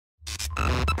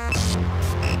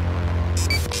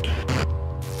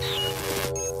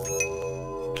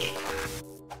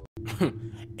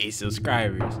8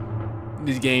 subscribers.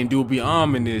 This game do be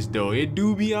ominous though. It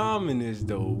do be ominous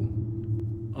though.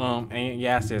 And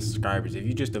yeah, I said subscribers. If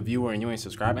you just a viewer and you ain't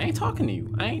subscribed, I ain't talking to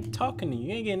you. I ain't talking to you.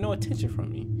 You ain't getting no attention from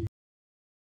me.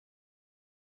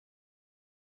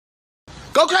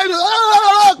 Go crazy!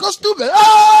 Ah, go stupid!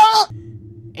 Ah!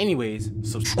 Anyways,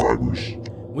 subscribers.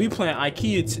 We playing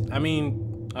Ikai.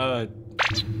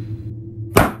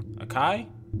 Ikai?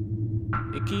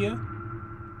 Ikea?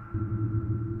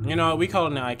 You know, we call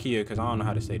it Ikea because I don't know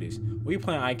how to say this. We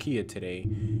playing Ikea today,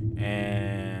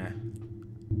 and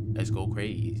let's go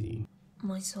crazy.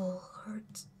 My soul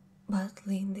hurts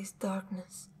badly in this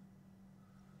darkness.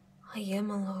 I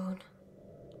am alone.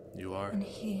 You are? And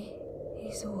he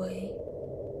is away.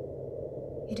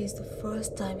 It is the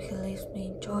first time he leaves me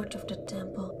in charge of the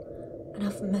temple, and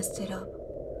I've messed it up.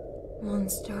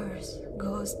 Monsters,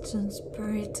 ghosts, and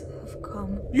spirits have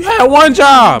come. You had one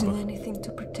job! I didn't do anything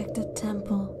to protect the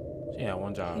temple. Yeah,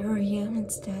 one job. Here I am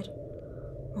instead,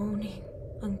 moaning,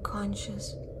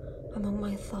 unconscious, among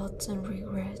my thoughts and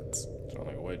regrets. Sound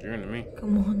like a wet dream to me.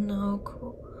 Come on now,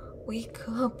 Ko. Wake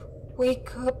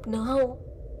up now.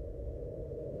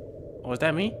 Oh, is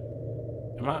that me?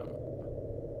 Am I?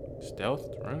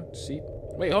 Stealth, run, seat.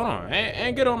 Wait, hold on. I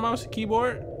ain't good on mouse and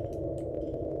keyboard.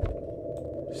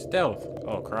 Stealth.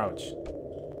 Oh, crouch.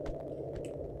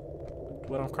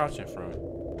 What I'm crouching from?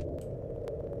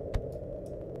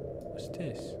 What's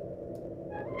this?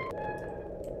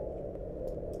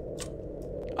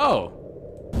 Oh.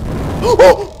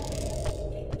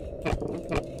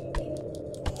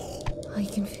 I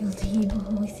can feel the evil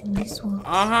within this world.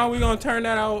 We gonna turn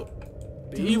that out.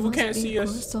 The evil can't see us.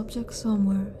 There must be a subject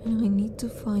somewhere, and I need to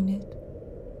find it.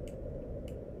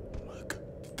 Look,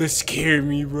 that scared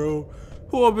me, bro.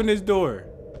 Who opened this door?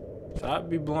 Should I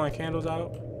be blowing candles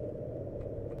out?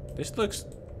 This looks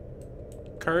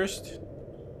cursed.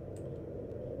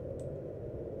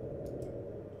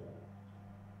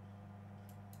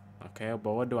 Okay,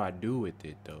 but what do I do with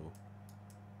it though?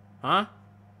 Huh?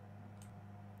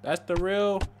 That's the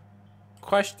real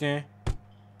question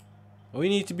we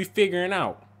need to be figuring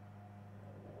out.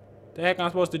 The heck I'm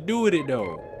supposed to do with it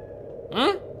though?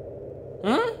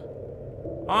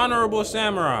 Honorable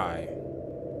samurai.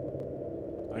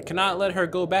 I cannot let her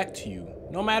go back to you,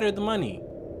 no matter the money.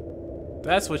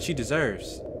 That's what she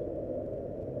deserves.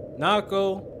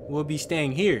 Naoko will be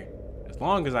staying here as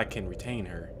long as I can retain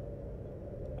her.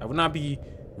 I will not be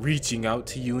reaching out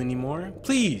to you anymore.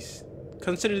 Please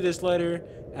consider this letter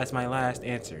as my last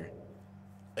answer.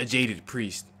 A jaded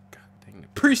priest. God dang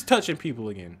it. Priest touching people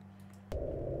again.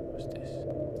 What's this?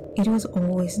 It was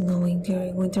always snowing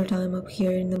during wintertime up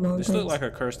here in the mountains. This looks like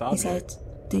a cursed object. Besides,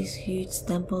 this huge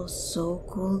temple is so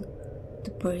cold,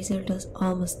 the brazier does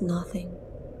almost nothing.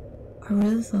 I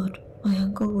really thought my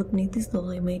uncle would need this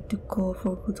doll I made to go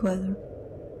for good weather.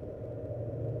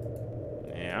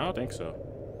 Yeah, I don't think so.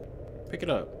 Pick it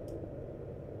up.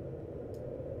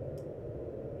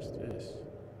 What's this?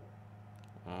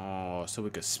 Oh, so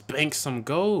we could spank some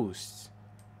ghosts.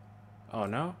 Oh,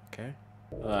 no? Okay.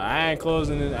 I ain't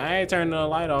closing it. I ain't turning the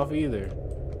light off either.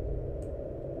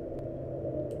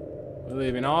 We're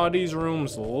leaving all these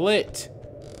rooms lit.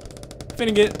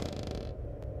 Finna get...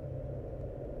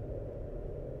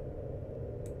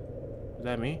 Is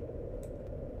that me?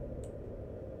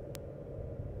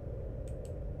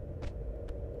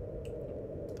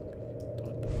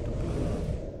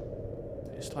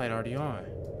 This light already on.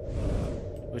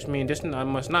 Which means this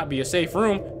must not be a safe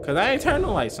room, because I ain't turned the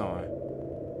lights on.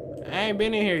 I ain't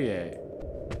been in here yet.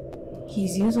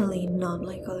 He's usually not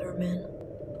like other men.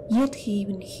 Yet he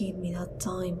even hit me that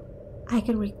time. I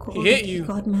can recall that he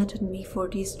got mad at me for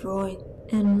this drawing,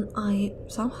 and I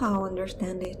somehow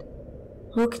understand it.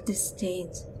 Look at the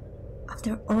stains.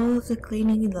 After all of the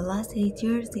cleaning in the last 8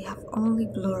 years, they have only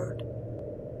blurred.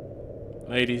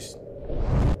 Ladies,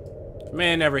 if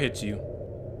man never hits you,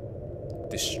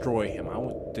 destroy him. I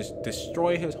want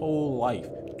destroy his whole life.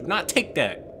 Do not take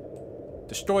that.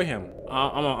 Destroy him.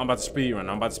 I'm about to speed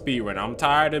run. I'm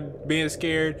tired of being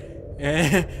scared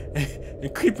and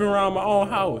creeping around my own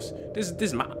house. This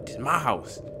is my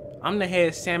house. I'm the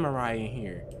head samurai in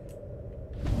here.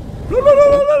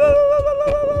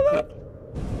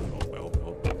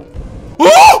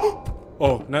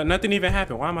 Oh, nothing even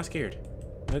happened. Why am I scared?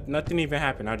 Nothing even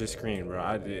happened. I just screamed,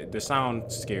 bro. The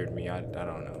sound scared me. I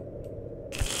don't know.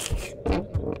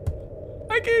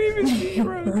 I can't even see,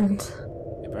 bro. It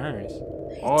burns.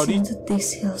 It seems that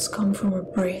these hills come from a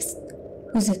priest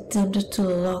who's attempted to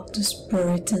lock the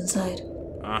spirit inside.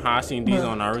 I seen these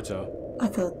on Naruto. I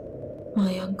thought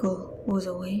my uncle was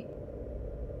away.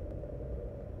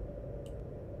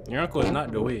 Your uncle is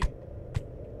not the way.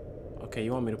 Okay,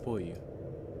 you want me to pull you?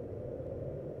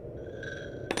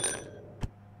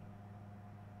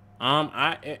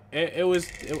 It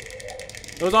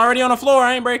was already on the floor.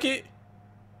 I ain't break it.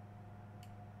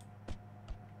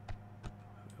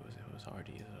 It was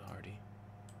already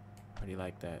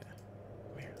like that.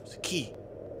 Come here. It's a key.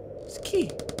 It's a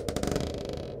key.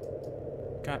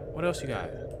 Got what else you got?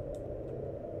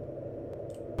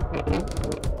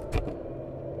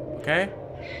 Okay.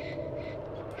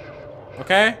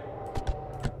 Okay.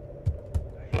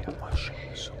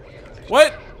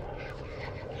 What?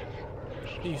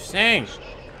 What are you saying?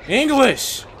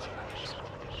 English.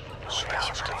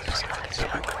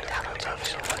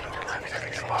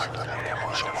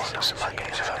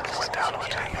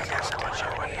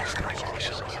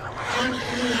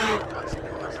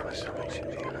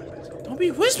 Don't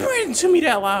be whispering to me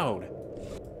that loud.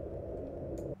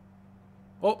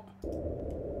 Oh.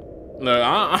 Look,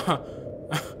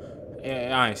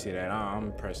 yeah, I ain't see that.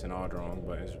 I'm pressing all the wrong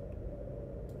buttons.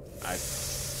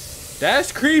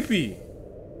 That's creepy.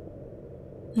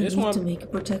 I need to make a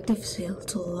protective seal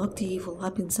to lock the evil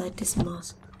up inside this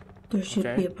mask. There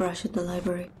should be a brush at the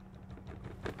library.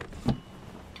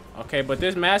 Okay, but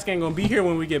this mask ain't gonna be here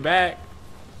when we get back.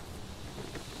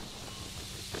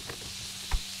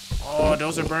 Oh,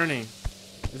 those are burning.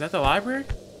 Is that the library?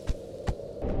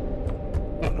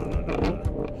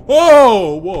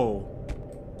 Whoa, whoa.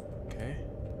 Okay,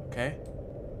 okay.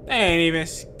 They ain't even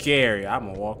scary. I'm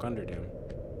gonna walk under them.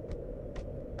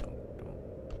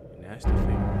 Don't. Nasty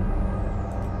thing.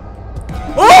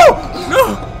 Oh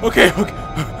no. Okay, okay.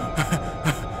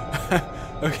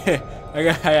 Okay. I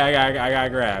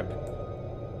got grabbed.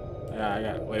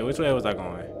 Wait, which way was I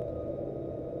going?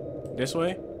 This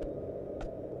way?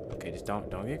 Okay, just don't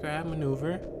get grabbed.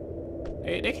 Maneuver.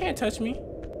 They can't touch me.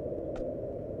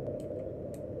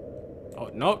 Oh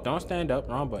nope, don't stand up.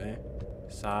 Wrong button.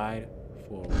 Side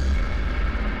forward.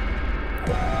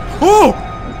 Oh!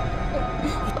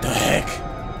 What the heck?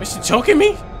 Is she choking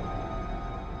me?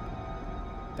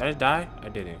 Did I die? I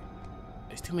didn't.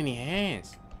 There's too many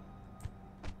hands.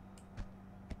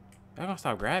 They're gonna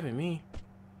stop grabbing me.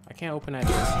 I can't open that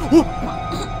door.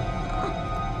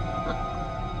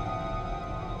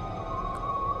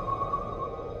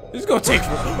 This is gonna take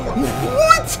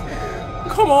what?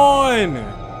 Come on!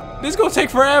 This is gonna take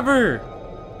forever.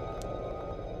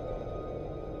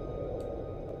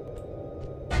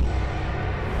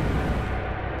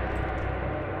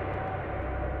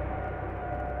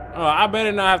 Oh, I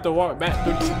better not have to walk back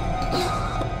through.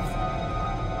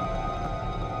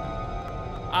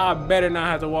 I better not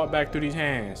have to walk back through these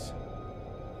hands.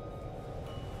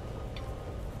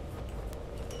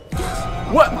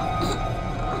 What?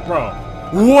 Bro.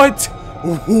 What?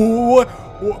 What?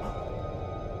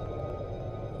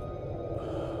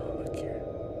 Look here.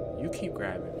 You keep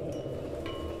grabbing me.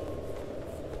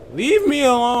 Leave me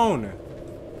alone.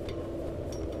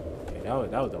 Okay,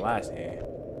 that was the last hand.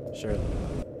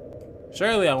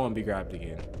 Surely I won't be grabbed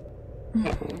again.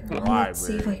 Let's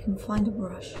see if I can find a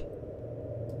brush.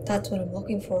 That's what I'm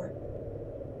looking for.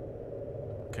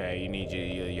 Okay, you need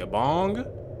your bong,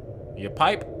 your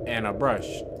pipe, and a brush.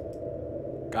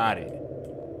 Got it.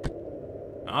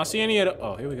 I don't see any of the.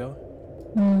 Oh, here we go.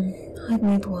 I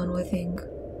need one with ink.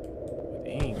 With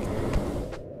ink.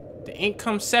 The ink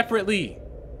comes separately.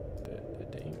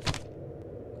 The ink.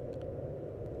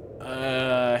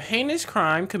 Heinous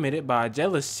crime committed by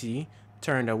jealousy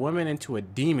turned a woman into a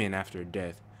demon after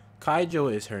death.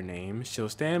 Kaijo is her name. She'll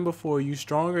stand before you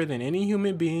stronger than any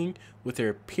human being with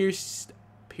her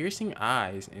piercing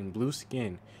eyes and blue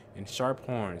skin and sharp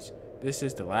horns. This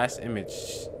is the last image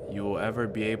you will ever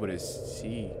be able to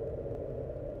see.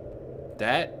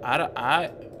 That I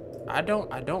don't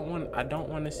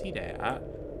want to see that.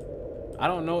 I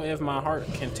don't know if my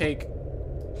heart can take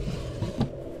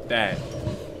that.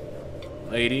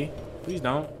 Lady, please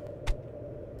don't.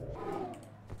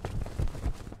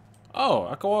 Oh,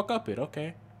 I can walk up it.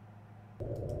 Okay.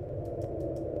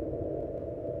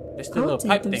 It's the little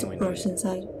pipe thing we need.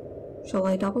 Inside. Shall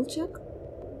I double check?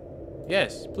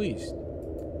 Yes, please.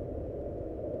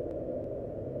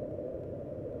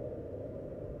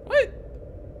 What?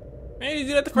 Man, you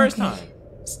did that the first time.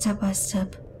 Step by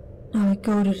step. Now we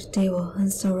go to the table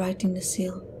and start writing the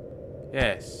seal.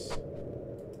 Yes.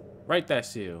 Write that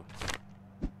seal.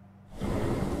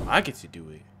 I get to do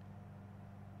it.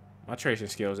 My tracing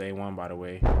skills A1, by the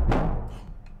way.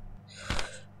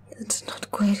 It's not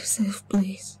quite a safe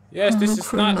place. Yes, this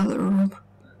is not another room.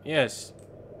 Yes.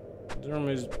 This room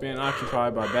has been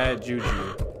occupied by bad juju.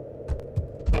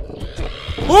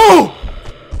 Oh!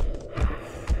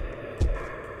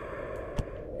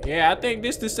 Yeah, I think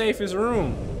this is the safest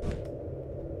room.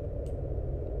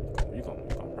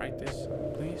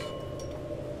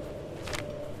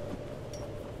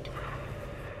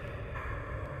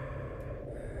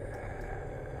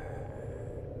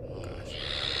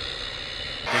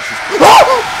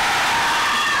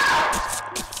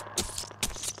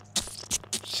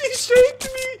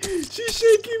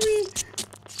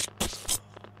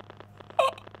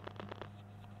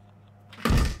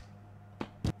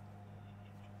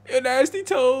 Your nasty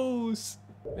toes.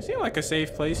 It seems like a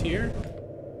safe place here,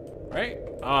 right?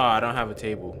 Oh, I don't have a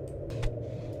table.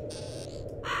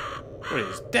 What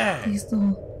is that? This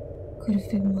doll could have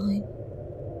been mine.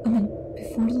 I mean,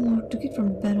 before the Lord took it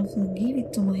from the battlefield and gave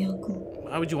it to my uncle.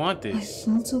 Why would you want I this?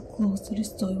 felt so close to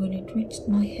this toy when it reached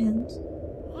my hands.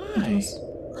 Why? It was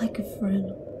like a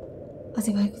friend, as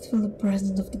if I could feel the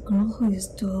presence of the girl who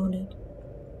used to own it.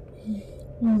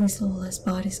 Only soulless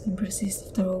bodies can persist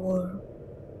after a war.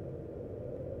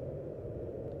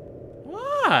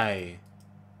 Why?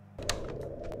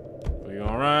 We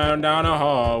gonna run down the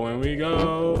hall when we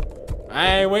go.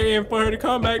 I ain't waiting for her to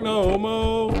come back no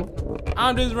more.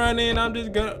 I'm just running. I'm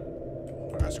just gonna.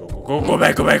 Let's go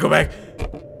back.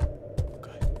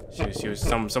 Okay. She was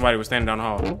somebody was standing down the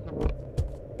hall.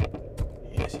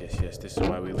 Yes. This is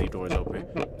why we leave doors open.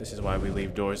 This is why we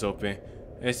leave doors open.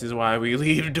 This is why we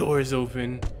leave doors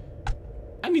open.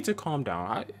 I need to calm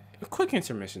down. A quick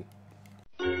intermission.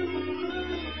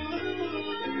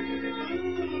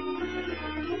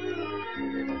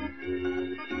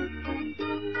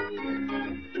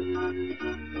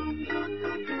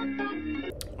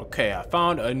 Okay, I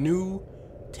found a new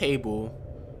table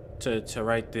to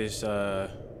write this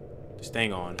this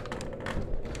thing on.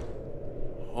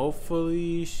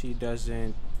 Hopefully she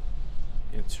doesn't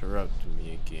interrupt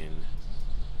me again.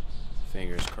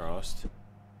 Fingers crossed.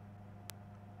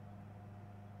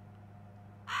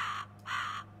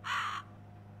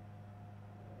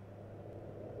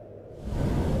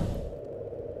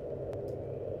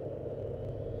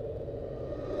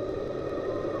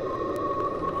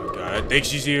 Oh my god, I think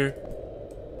she's here.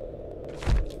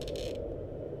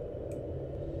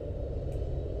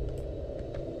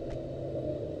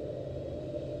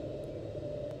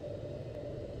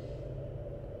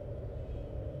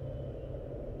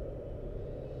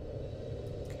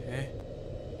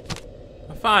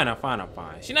 I'm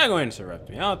fine. She's not going to interrupt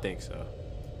me. I don't think so.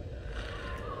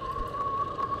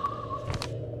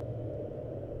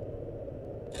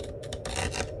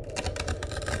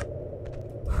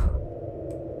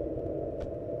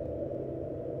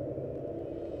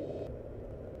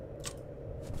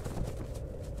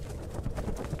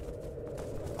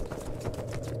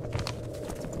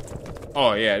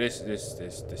 Oh yeah, this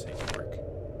ain't gonna work.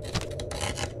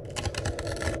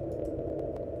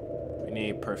 We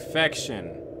need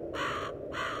perfection.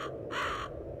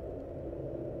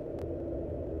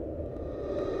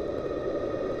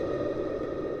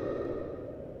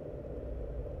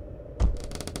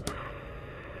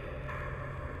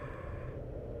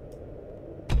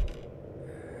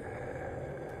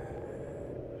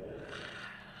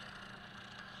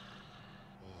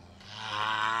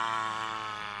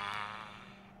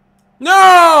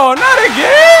 No, not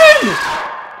again!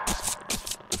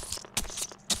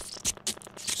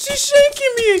 She's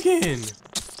shaking me again.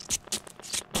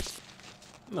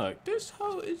 Look, this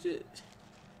hoe is it.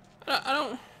 I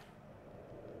don't.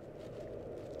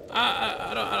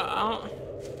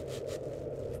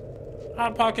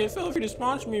 Hot Pocket, feel free to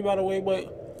sponsor me, by the way, but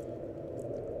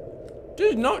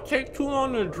this note take too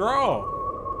long to draw.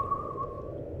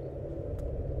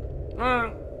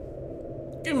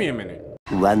 Give me a minute.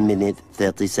 1 minute,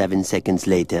 37 seconds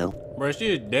later. Bro,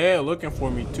 she is dead looking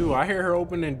for me too. I hear her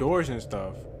opening doors and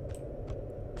stuff.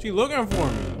 She looking for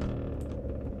me.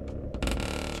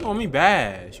 She want me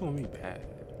bad.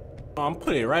 I'm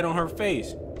put it right on her face.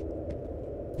 She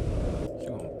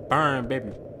gonna burn,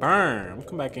 baby, burn. I'm gonna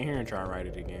come back in here and try to write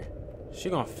it again. She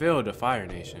gonna feel the Fire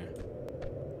Nation.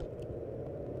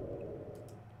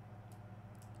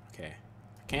 Okay.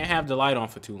 I can't have the light on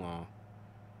for too long.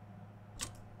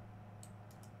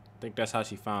 I think that's how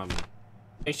she found me.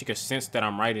 I think she could sense that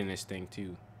I'm writing this thing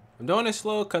too. I'm doing it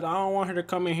slow because I don't want her to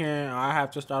come in here and I have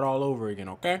to start all over again,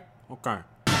 okay? Okay.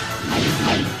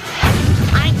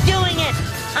 I'm doing it!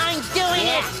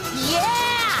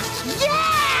 Yeah!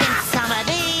 And some of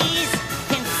these,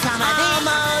 and some of these.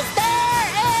 Almost there,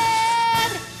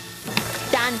 and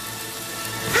done.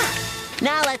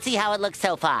 Now let's see how it looks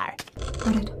so far.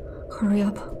 Got it. Hurry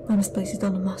up. I must place it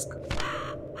on the mask.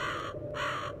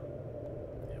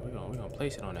 We're gonna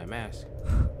place it on that mask.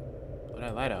 Put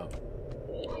that light out.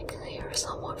 I can hear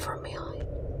someone from behind.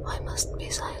 I must be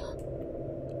silent.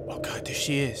 Oh god, there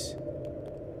she is.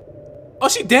 Oh,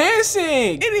 she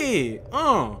dancing! Get it!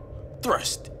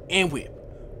 Thrust and whip.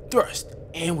 Thrust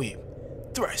and whip.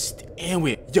 Thrust and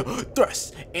whip. Yo,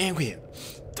 thrust and whip.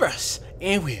 Thrust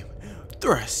and whip.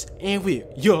 Thrust and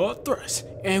whip. Yo, thrust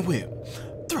and whip.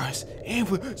 Thrust and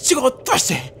whip. She gonna thrust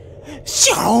it.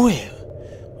 She gonna whip.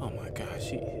 Oh my god,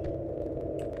 she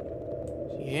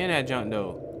in that junk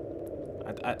though.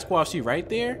 Well, she right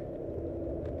there?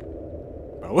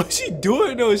 Bro, what's she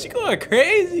doing though? She going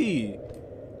crazy.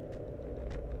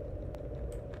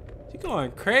 She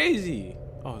going crazy.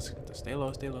 Oh, stay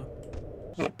low, stay low.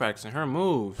 She practicing her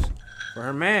moves for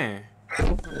her man.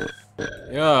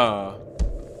 Yeah.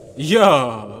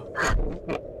 Yeah.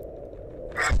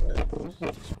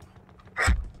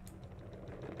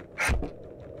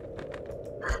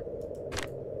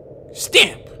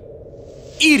 Stamp.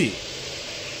 Eat it.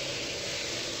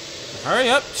 Hurry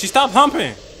up. She stopped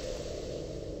humping.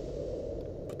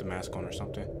 Put the mask on or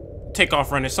something. Take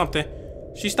off running something.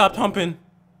 She stopped humping.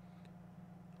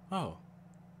 Oh.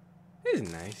 This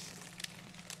is nice.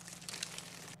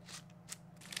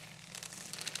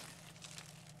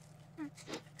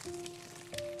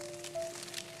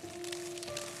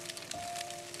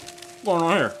 What's going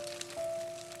on here?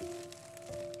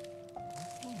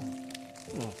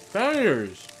 Oh,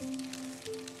 fingers.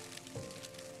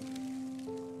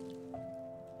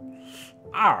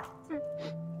 Ah.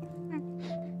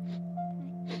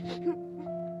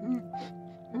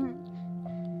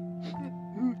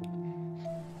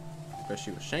 Bet she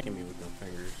was shanking me with them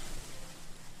fingers.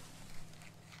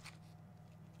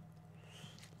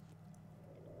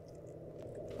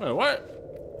 Wait, what?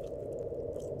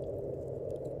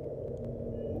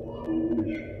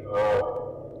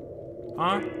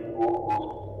 Huh?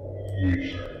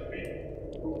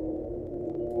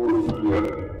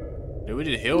 Did we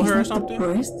just heal her or something? The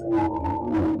priest?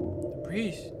 The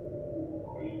priest?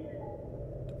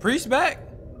 The priest back?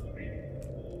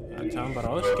 I'm talking about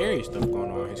all the scary stuff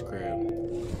going on in his crib.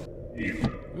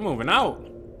 We're moving out.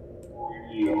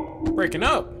 Breaking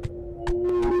up.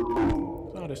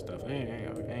 All this stuff. I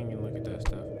ain't gonna look at that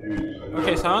stuff.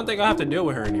 Okay, so I don't think I have to deal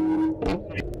with her anymore.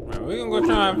 Right, we're gonna go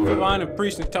try and find the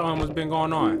priest and tell him what's been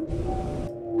going on.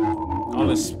 All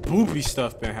this spoopy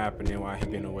stuff been happening while he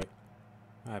been away.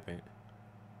 What happened?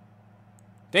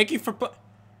 Thank you for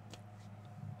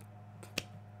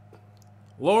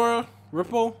Laura,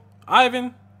 Ripple,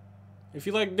 Ivan. If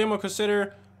you like demo,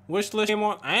 consider wishlist game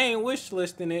on. I ain't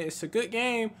wishlisting it. It's a good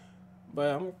game,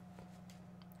 but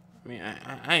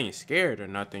I ain't scared or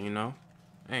nothing, you know.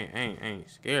 I ain't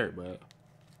scared, but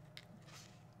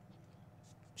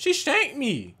she shanked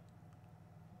me.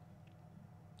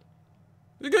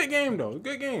 It's a good game though. It's a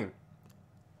good game.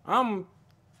 I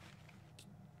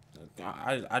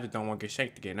just don't want to get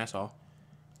shanked again. That's all.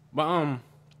 But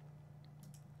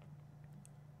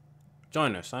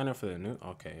join us. Sign up for the new.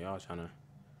 Okay, y'all trying to.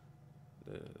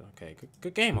 Okay,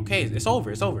 good game. Okay, it's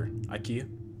over. It's over.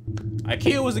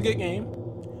 Ikea was a good game.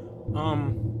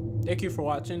 Thank you for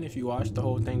watching. If you watched the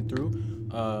whole thing through,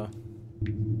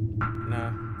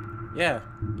 yeah,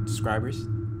 subscribers.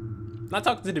 I'm not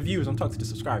talking to the viewers. I'm talking to the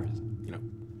subscribers. You know,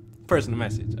 personal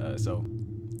message. So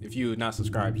if you're not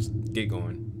subscribed, just get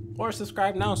going. Or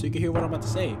subscribe now so you can hear what I'm about to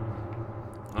say.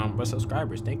 But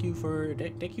subscribers, thank you for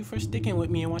sticking with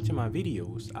me and watching my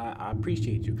videos. I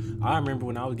appreciate you. I remember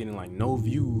when I was getting like no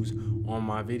views on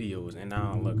my videos, and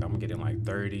now look, I'm getting like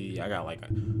 30. I got like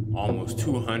almost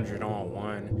 200 on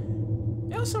one.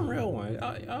 Y'all some real ones.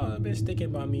 Y'all have been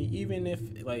sticking by me, even if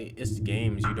like it's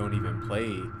games you don't even play,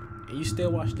 and you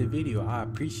still watch the video. I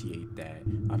appreciate that.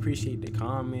 I appreciate the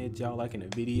comments, y'all liking the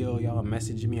video, y'all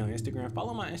messaging me on Instagram.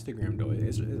 Follow my Instagram though.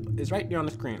 It's right there on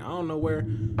the screen. I don't know where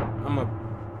I'm gonna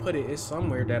put it. It's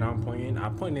somewhere that I'm pointing. I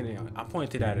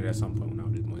pointed at it at some point when I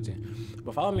was just watching.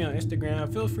 But follow me on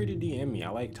Instagram. Feel free to DM me.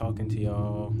 I like talking to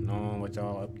y'all, knowing what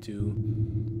y'all up to.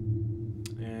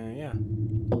 And yeah.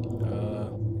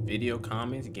 Video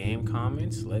comments, game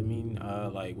comments. Let me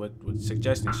like what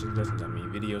suggestions I mean,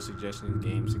 video suggestions,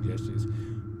 game suggestions.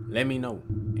 Let me know.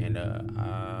 And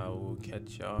I will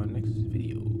catch y'all next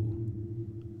video.